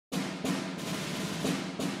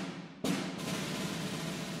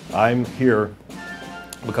I'm here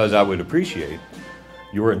because I would appreciate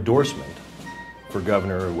your endorsement for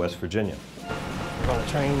Governor of West Virginia. We're going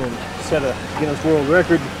to train and set a Guinness World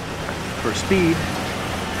Record for speed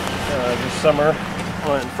this summer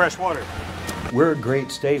on fresh water. We're a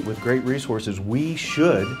great state with great resources. We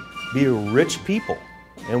should be a rich people,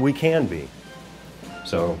 and we can be.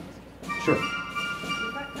 So, sure. I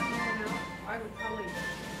would probably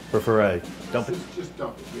Prefer I dump it? Just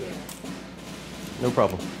dump it, yeah. No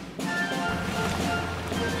problem.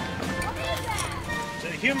 It's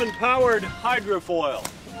a human-powered hydrofoil.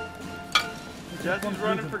 Justin's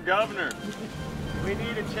running for governor. We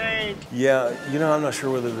need a change. Yeah, you know, I'm not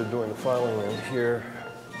sure whether they're doing the filing in here.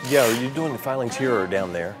 Yeah, are you doing the filings here or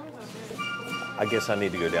down there? I guess I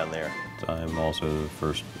need to go down there. I'm also the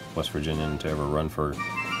first West Virginian to ever run for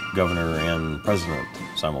governor and president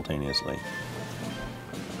simultaneously.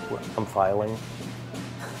 I'm filing.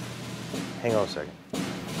 Hang on a second.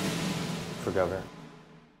 For governor.